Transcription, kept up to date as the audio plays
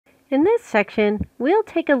In this section, we'll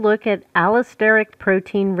take a look at allosteric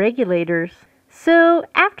protein regulators. So,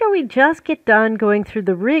 after we just get done going through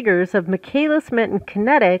the rigors of Michaelis-Menten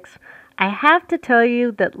kinetics, I have to tell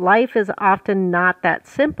you that life is often not that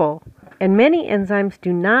simple, and many enzymes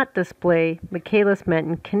do not display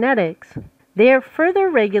Michaelis-Menten kinetics. They are further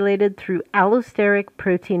regulated through allosteric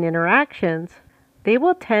protein interactions. They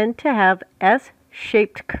will tend to have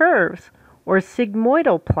S-shaped curves, or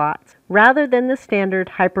sigmoidal plots, rather than the standard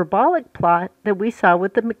hyperbolic plot that we saw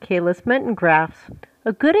with the Michaelis-Menten graphs.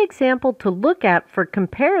 A good example to look at for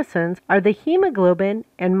comparisons are the hemoglobin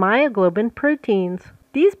and myoglobin proteins.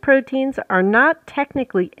 These proteins are not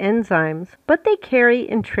technically enzymes, but they carry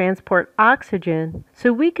and transport oxygen,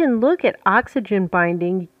 so we can look at oxygen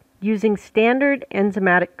binding using standard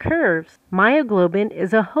enzymatic curves. Myoglobin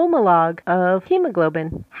is a homolog of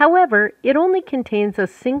hemoglobin. However, it only contains a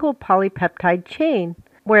single polypeptide chain,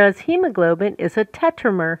 whereas hemoglobin is a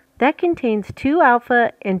tetramer that contains 2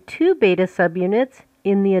 alpha and 2 beta subunits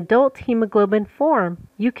in the adult hemoglobin form.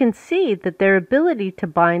 You can see that their ability to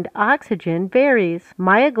bind oxygen varies.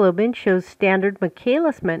 Myoglobin shows standard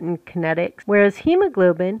Michaelis-Menten kinetics, whereas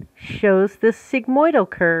hemoglobin shows this sigmoidal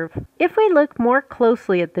curve. If we look more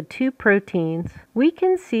closely at the two proteins, we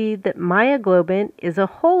can see that myoglobin is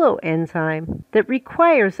a holoenzyme that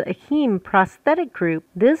requires a heme prosthetic group.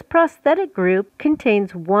 This prosthetic group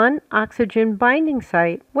contains 1 oxygen binding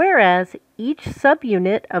site, whereas each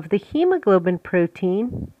subunit of the hemoglobin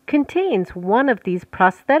protein contains 1 of these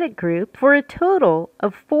prosthetic groups for a total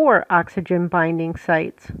of 4 oxygen binding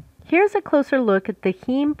sites. Here's a closer look at the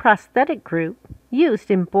heme prosthetic group used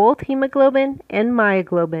in both hemoglobin and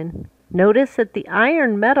myoglobin. Notice that the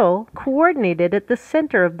iron metal coordinated at the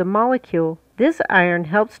center of the molecule. This iron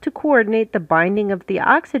helps to coordinate the binding of the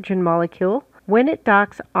oxygen molecule when it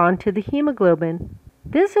docks onto the hemoglobin.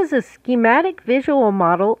 This is a schematic visual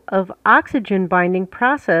model of oxygen binding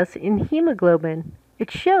process in hemoglobin.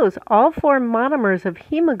 It shows all 4 monomers of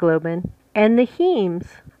hemoglobin and the hemes.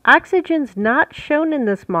 Oxygen's not shown in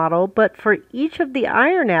this model, but for each of the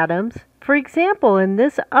iron atoms, for example in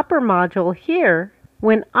this upper module here,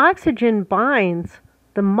 when oxygen binds,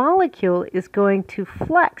 the molecule is going to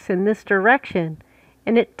flex in this direction,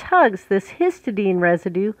 and it tugs this histidine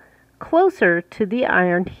residue closer to the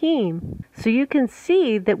iron heme. So you can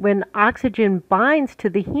see that when oxygen binds to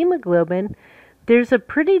the hemoglobin, there's a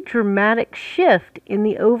pretty dramatic shift in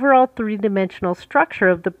the overall 3-dimensional structure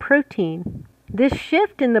of the protein. This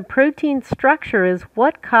shift in the protein structure is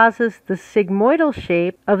what causes the sigmoidal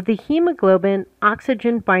shape of the hemoglobin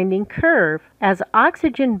oxygen binding curve. As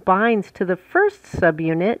oxygen binds to the first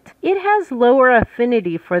subunit, it has lower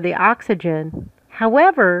affinity for the oxygen.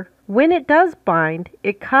 However, when it does bind,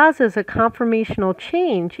 it causes a conformational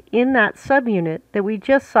change in that subunit that we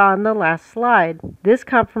just saw in the last slide. This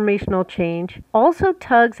conformational change also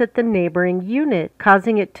tugs at the neighboring unit,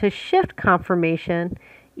 causing it to shift conformation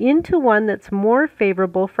into one that's more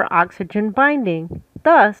favorable for oxygen binding.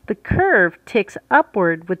 Thus, the curve ticks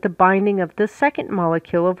upward with the binding of the second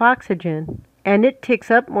molecule of oxygen, and it ticks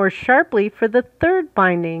up more sharply for the third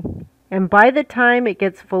binding. And by the time it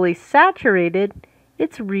gets fully saturated,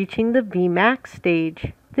 it's reaching the Vmax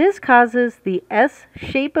stage. This causes the S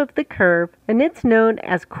shape of the curve, and it's known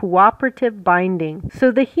as cooperative binding. So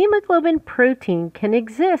the hemoglobin protein can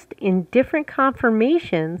exist in different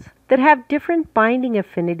conformations that have different binding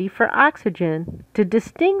affinity for oxygen. To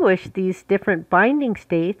distinguish these different binding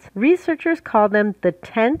states, researchers call them the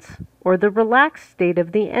tense or the relaxed state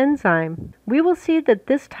of the enzyme. We will see that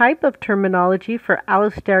this type of terminology for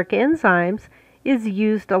allosteric enzymes is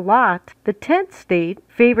used a lot. The tense state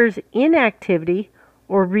favors inactivity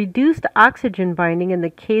or reduced oxygen binding in the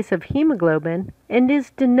case of hemoglobin and is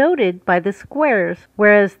denoted by the squares,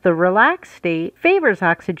 whereas the relaxed state favors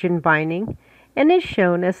oxygen binding and is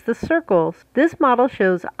shown as the circles. This model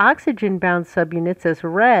shows oxygen-bound subunits as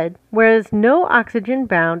red, whereas no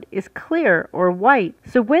oxygen-bound is clear or white.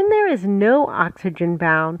 So when there is no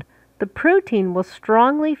oxygen-bound, the protein will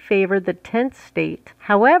strongly favor the tense state.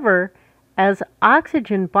 However, as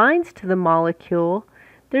oxygen binds to the molecule,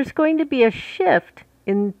 there's going to be a shift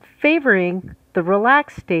in favoring the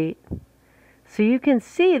relaxed state. So you can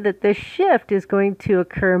see that this shift is going to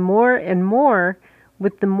occur more and more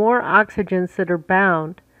with the more oxygens that are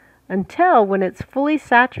bound, until when it's fully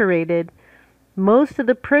saturated, most of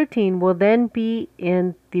the protein will then be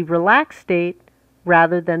in the relaxed state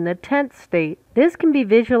rather than the tense state. This can be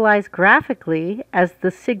visualized graphically as the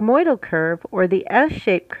sigmoidal curve or the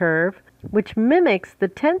S-shaped curve, which mimics the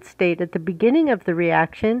tense state at the beginning of the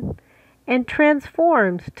reaction and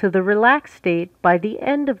transforms to the relaxed state by the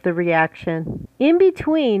end of the reaction. In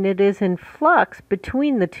between, it is in flux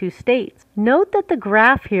between the two states. Note that the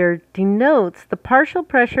graph here denotes the partial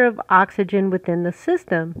pressure of oxygen within the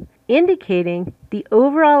system, indicating the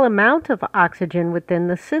overall amount of oxygen within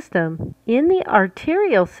the system. In the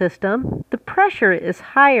arterial system, the pressure is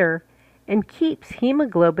higher and keeps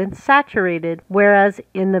hemoglobin saturated, whereas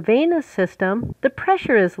in the venous system, the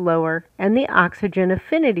pressure is lower and the oxygen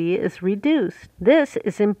affinity is reduced. This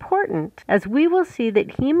is important, as we will see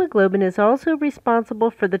that hemoglobin is also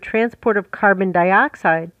responsible for the transport of carbon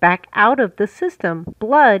dioxide back out of the system.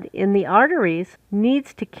 Blood in the arteries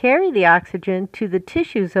needs to carry the oxygen to the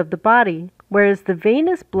tissues of the body, whereas the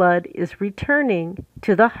venous blood is returning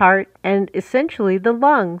to the heart and essentially the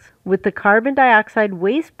lungs with the carbon dioxide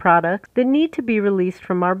waste products that need to be released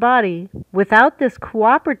from our body. Without this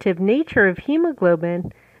cooperative nature of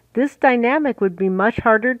hemoglobin, this dynamic would be much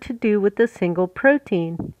harder to do with a single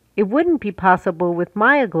protein. It wouldn't be possible with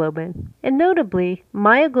myoglobin. And notably,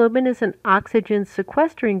 myoglobin is an oxygen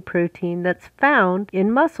sequestering protein that's found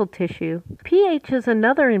in muscle tissue. pH is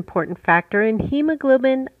another important factor in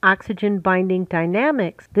hemoglobin oxygen binding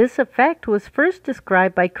dynamics. This effect was first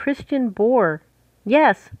described by Christian Bohr.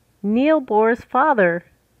 Yes, Niels Bohr's father.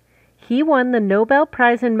 He won the Nobel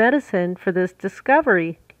Prize in Medicine for this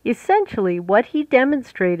discovery. Essentially, what he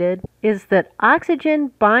demonstrated is that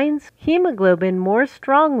oxygen binds hemoglobin more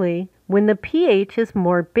strongly when the pH is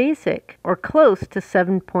more basic, or close to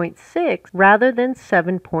 7.6 rather than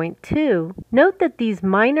 7.2. Note that these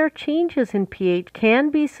minor changes in pH can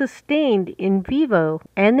be sustained in vivo,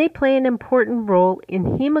 and they play an important role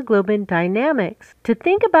in hemoglobin dynamics. To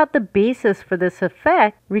think about the basis for this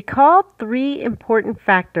effect, recall three important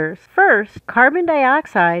factors. First, carbon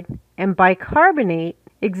dioxide and bicarbonate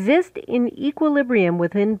exist in equilibrium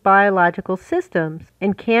within biological systems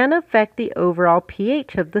and can affect the overall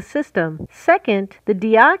pH of the system. Second, the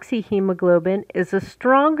deoxyhemoglobin is a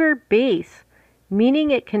stronger base,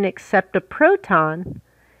 meaning it can accept a proton,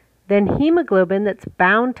 than hemoglobin that's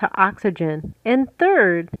bound to oxygen. And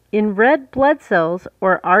third, in red blood cells,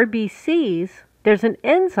 or RBCs, there's an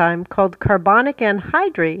enzyme called carbonic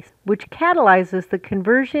anhydrase, which catalyzes the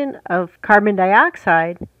conversion of carbon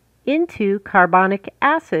dioxide into carbonic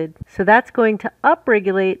acid. So that's going to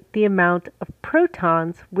upregulate the amount of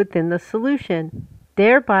protons within the solution,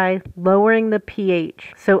 thereby lowering the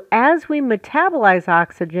pH. So as we metabolize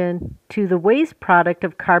oxygen to the waste product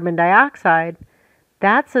of carbon dioxide,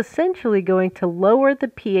 that's essentially going to lower the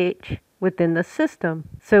pH within the system.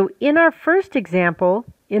 So in our first example,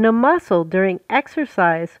 in a muscle during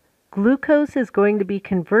exercise, glucose is going to be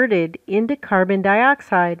converted into carbon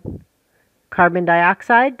dioxide. Carbon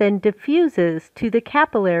dioxide then diffuses to the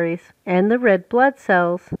capillaries and the red blood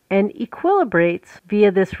cells and equilibrates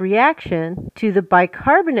via this reaction to the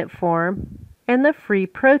bicarbonate form and the free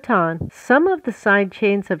proton. Some of the side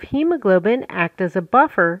chains of hemoglobin act as a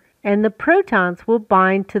buffer, and the protons will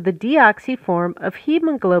bind to the deoxy form of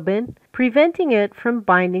hemoglobin, preventing it from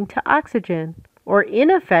binding to oxygen, or in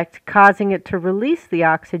effect causing it to release the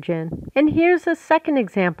oxygen. And here's a second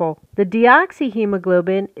example. The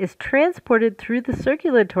deoxyhemoglobin is transported through the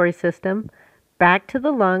circulatory system back to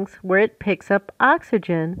the lungs where it picks up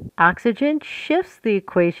oxygen. Oxygen shifts the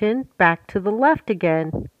equation back to the left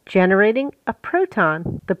again, generating a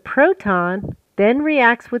proton. The proton then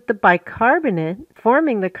reacts with the bicarbonate,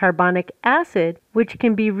 forming the carbonic acid, which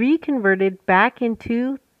can be reconverted back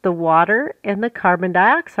into the water and the carbon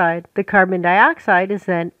dioxide. The carbon dioxide is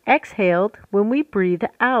then exhaled when we breathe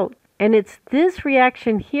out. And it's this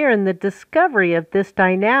reaction here and the discovery of this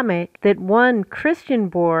dynamic that won Christian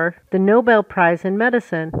Bohr the Nobel Prize in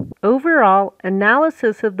Medicine. Overall,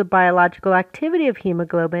 analysis of the biological activity of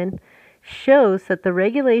hemoglobin shows that the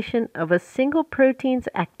regulation of a single protein's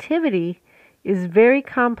activity is very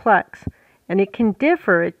complex, and it can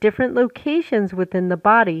differ at different locations within the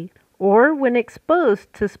body, or when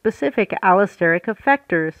exposed to specific allosteric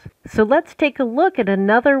effectors. So let's take a look at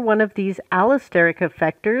another one of these allosteric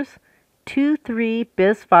effectors,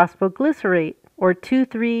 2,3-bisphosphoglycerate, or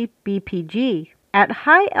 2,3-BPG. At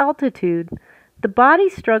high altitude, the body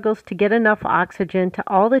struggles to get enough oxygen to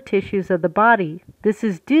all the tissues of the body. This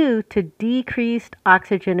is due to decreased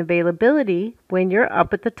oxygen availability when you're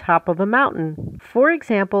up at the top of a mountain. For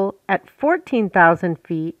example, at 14,000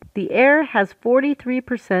 feet, the air has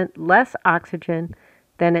 43% less oxygen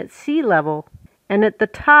than at sea level. And at the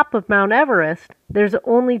top of Mount Everest, there's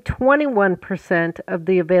only 21% of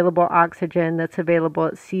the available oxygen that's available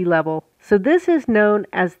at sea level. So this is known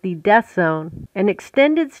as the death zone. An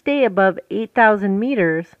extended stay above 8,000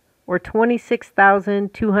 meters, or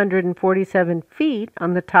 26,247 feet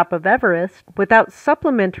on the top of Everest without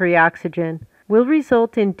supplementary oxygen will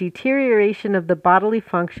result in deterioration of the bodily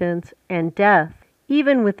functions and death,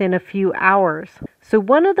 even within a few hours. So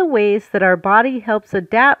one of the ways that our body helps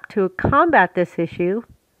adapt to combat this issue,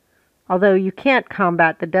 although you can't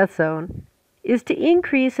combat the death zone, is to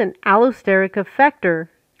increase an allosteric effector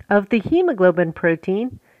of the hemoglobin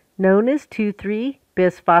protein known as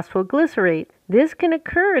 2,3-bisphosphoglycerate. This can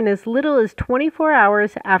occur in as little as 24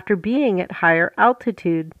 hours after being at higher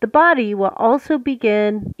altitude. The body will also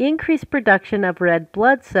begin increased production of red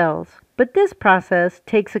blood cells, but this process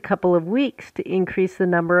takes a couple of weeks to increase the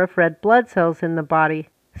number of red blood cells in the body.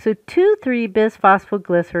 So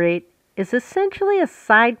 2,3-bisphosphoglycerate is essentially a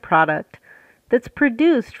side product that's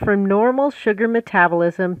produced from normal sugar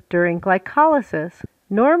metabolism during glycolysis.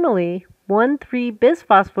 Normally,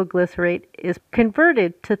 1,3-bisphosphoglycerate is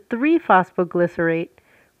converted to 3-phosphoglycerate,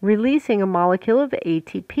 releasing a molecule of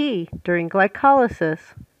ATP during glycolysis.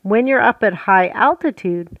 When you're up at high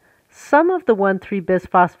altitude, some of the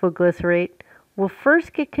 1,3-bisphosphoglycerate will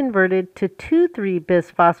first get converted to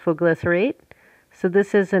 2,3-bisphosphoglycerate. So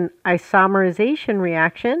this is an isomerization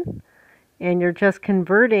reaction, and you're just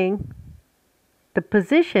converting the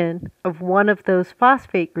position of one of those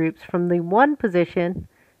phosphate groups from the 1 position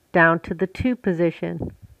down to the 2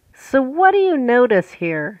 position. So what do you notice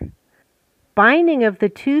here? Binding of the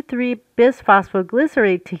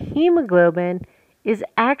 2,3-bisphosphoglycerate to hemoglobin is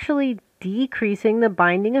actually decreasing the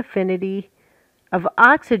binding affinity of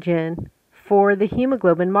oxygen for the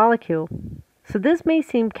hemoglobin molecule. So this may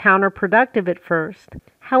seem counterproductive at first.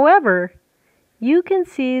 However, you can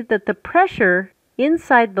see that the pressure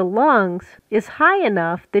inside the lungs is high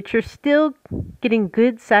enough that you're still getting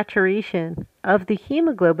good saturation of the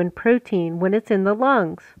hemoglobin protein when it's in the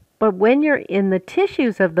lungs. But when you're in the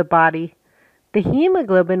tissues of the body, the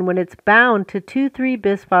hemoglobin, when it's bound to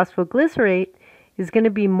 2,3-bisphosphoglycerate, is going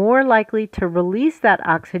to be more likely to release that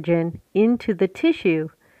oxygen into the tissue.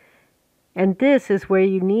 And this is where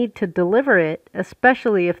you need to deliver it,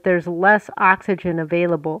 especially if there's less oxygen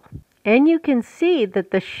available. And you can see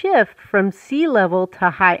that the shift from sea level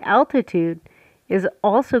to high altitude is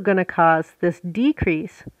also going to cause this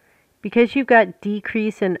decrease, because you've got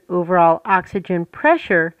decrease in overall oxygen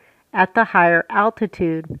pressure at the higher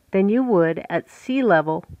altitude than you would at sea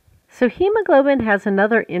level. So hemoglobin has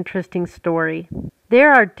another interesting story.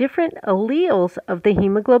 There are different alleles of the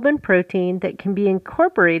hemoglobin protein that can be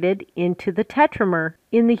incorporated into the tetramer.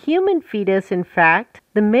 In the human fetus, in fact,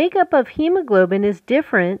 the makeup of hemoglobin is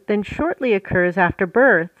different than shortly occurs after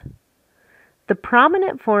birth. The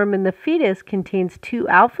prominent form in the fetus contains 2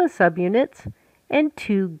 alpha subunits and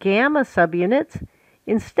 2 gamma subunits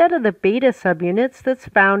instead of the beta subunits that's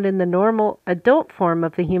found in the normal adult form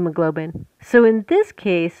of the hemoglobin. So in this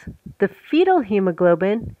case, the fetal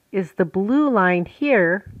hemoglobin is the blue line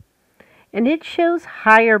here, and it shows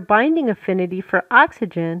higher binding affinity for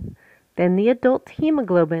oxygen than the adult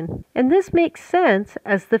hemoglobin. And this makes sense,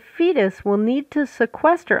 as the fetus will need to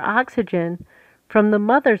sequester oxygen from the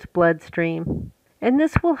mother's bloodstream, and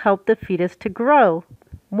this will help the fetus to grow.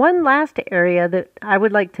 One last area that I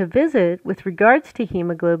would like to visit with regards to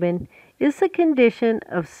hemoglobin is the condition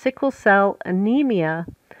of sickle cell anemia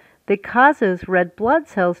that causes red blood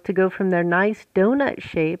cells to go from their nice donut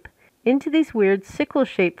shape into these weird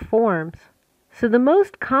sickle-shaped forms. So the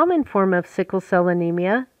most common form of sickle cell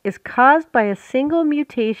anemia is caused by a single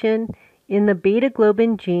mutation in the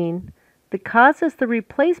beta-globin gene that causes the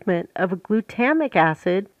replacement of a glutamic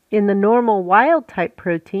acid in the normal wild-type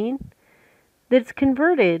protein that's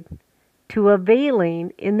converted to a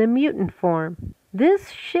valine in the mutant form.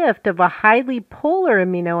 This shift of a highly polar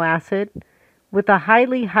amino acid with a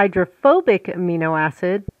highly hydrophobic amino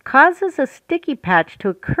acid causes a sticky patch to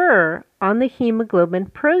occur on the hemoglobin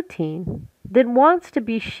protein that wants to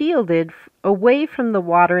be shielded away from the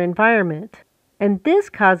water environment. And this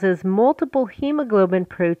causes multiple hemoglobin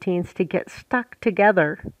proteins to get stuck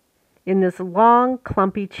together in this long,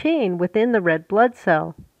 clumpy chain within the red blood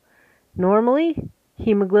cell. Normally,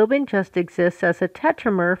 hemoglobin just exists as a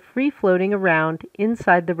tetramer free-floating around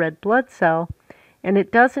inside the red blood cell, and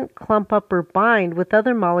it doesn't clump up or bind with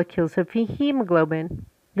other molecules of hemoglobin.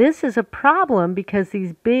 This is a problem because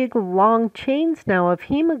these big, long chains now of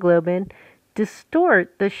hemoglobin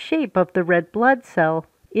distort the shape of the red blood cell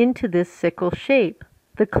into this sickle shape.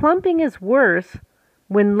 The clumping is worse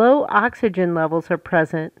when low oxygen levels are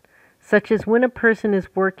present, such as when a person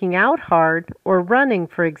is working out hard or running,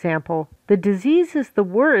 for example. The disease is the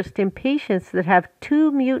worst in patients that have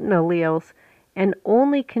 2 mutant alleles and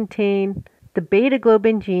only contain the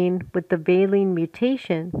beta-globin gene with the valine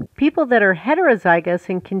mutation. People that are heterozygous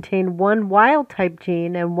and contain one wild-type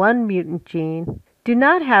gene and one mutant gene do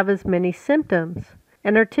not have as many symptoms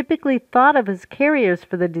and are typically thought of as carriers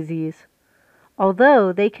for the disease,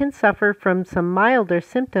 although they can suffer from some milder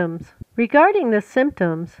symptoms. Regarding the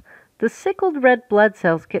symptoms, the sickled red blood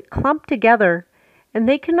cells get clumped together and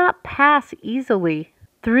they cannot pass easily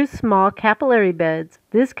through small capillary beds.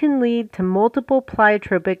 This can lead to multiple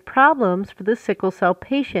pleiotropic problems for the sickle cell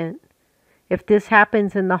patient. If this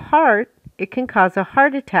happens in the heart, it can cause a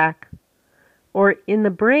heart attack, or in the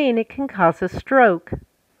brain, it can cause a stroke.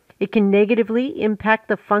 It can negatively impact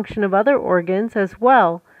the function of other organs as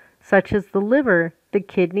well, such as the liver, the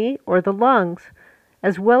kidney, or the lungs,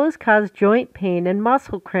 as well as cause joint pain and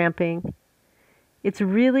muscle cramping. It's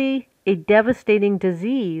really a devastating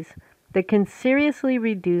disease that can seriously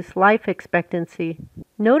reduce life expectancy.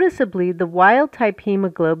 Noticeably, the wild-type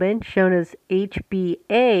hemoglobin, shown as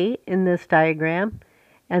HbA in this diagram,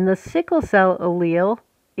 and the sickle cell allele,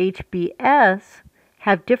 HbS,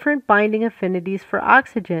 have different binding affinities for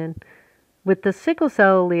oxygen, with the sickle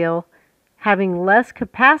cell allele having less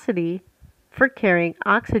capacity for carrying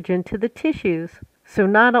oxygen to the tissues. So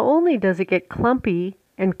not only does it get clumpy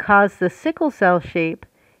and cause the sickle cell shape,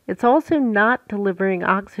 it's also not delivering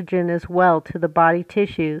oxygen as well to the body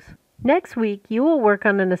tissues. Next week, you will work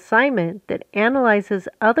on an assignment that analyzes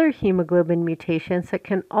other hemoglobin mutations that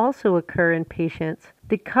can also occur in patients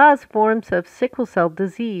that cause forms of sickle cell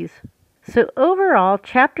disease. So overall,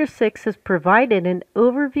 Chapter 6 has provided an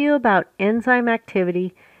overview about enzyme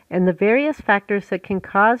activity and the various factors that can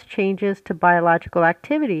cause changes to biological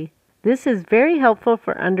activity. This is very helpful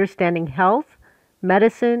for understanding health,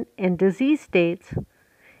 medicine, and disease states.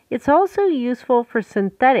 It's also useful for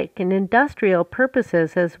synthetic and industrial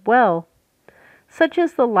purposes as well, such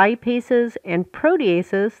as the lipases and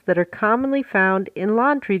proteases that are commonly found in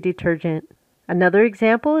laundry detergent. Another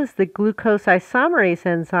example is the glucose isomerase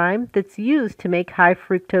enzyme that's used to make high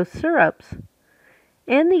fructose syrups,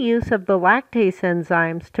 and the use of the lactase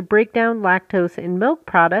enzymes to break down lactose in milk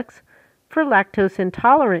products for lactose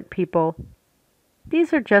intolerant people.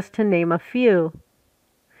 These are just to name a few.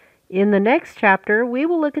 In the next chapter, we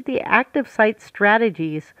will look at the active site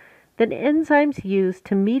strategies that enzymes use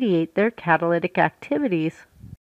to mediate their catalytic activities.